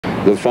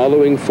The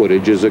following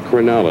footage is a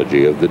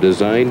chronology of the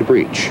designed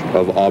breach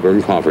of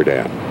Auburn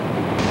Cofferdam.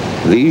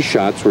 These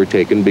shots were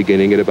taken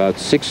beginning at about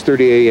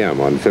 6:30 a.m.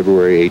 on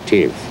February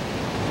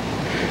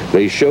 18th.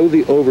 They show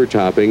the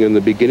overtopping and the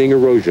beginning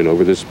erosion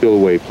over the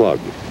spillway plug.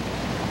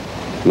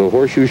 The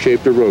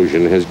horseshoe-shaped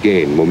erosion has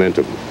gained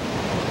momentum.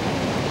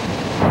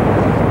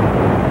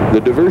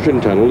 The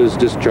diversion tunnel is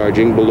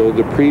discharging below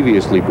the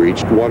previously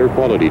breached water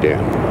quality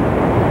dam.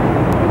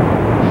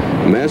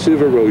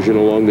 Massive erosion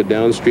along the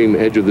downstream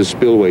edge of the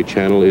spillway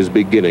channel is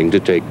beginning to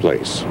take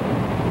place.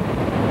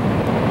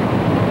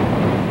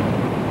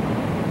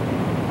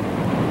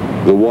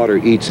 The water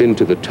eats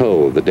into the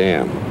toe of the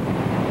dam.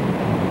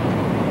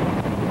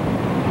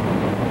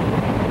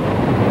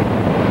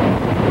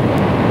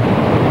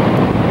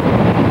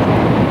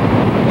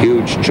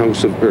 Huge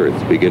chunks of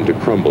earth begin to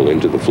crumble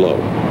into the flow.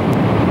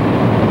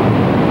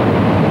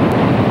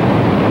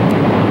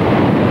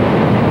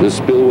 The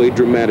spillway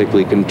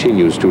dramatically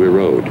continues to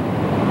erode.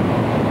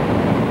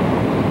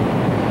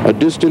 A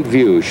distant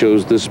view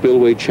shows the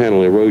spillway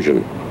channel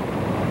erosion.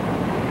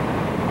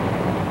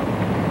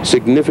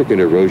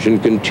 Significant erosion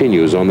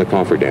continues on the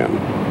Cofferdam.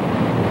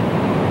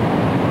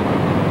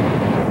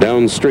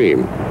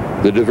 Downstream,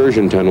 the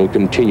diversion tunnel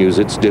continues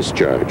its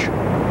discharge.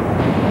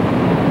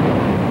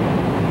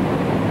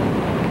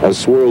 A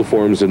swirl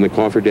forms in the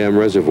Cofferdam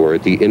reservoir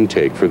at the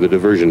intake for the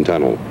diversion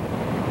tunnel.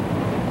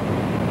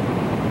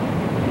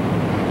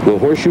 The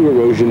horseshoe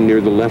erosion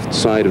near the left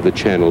side of the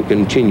channel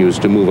continues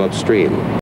to move upstream.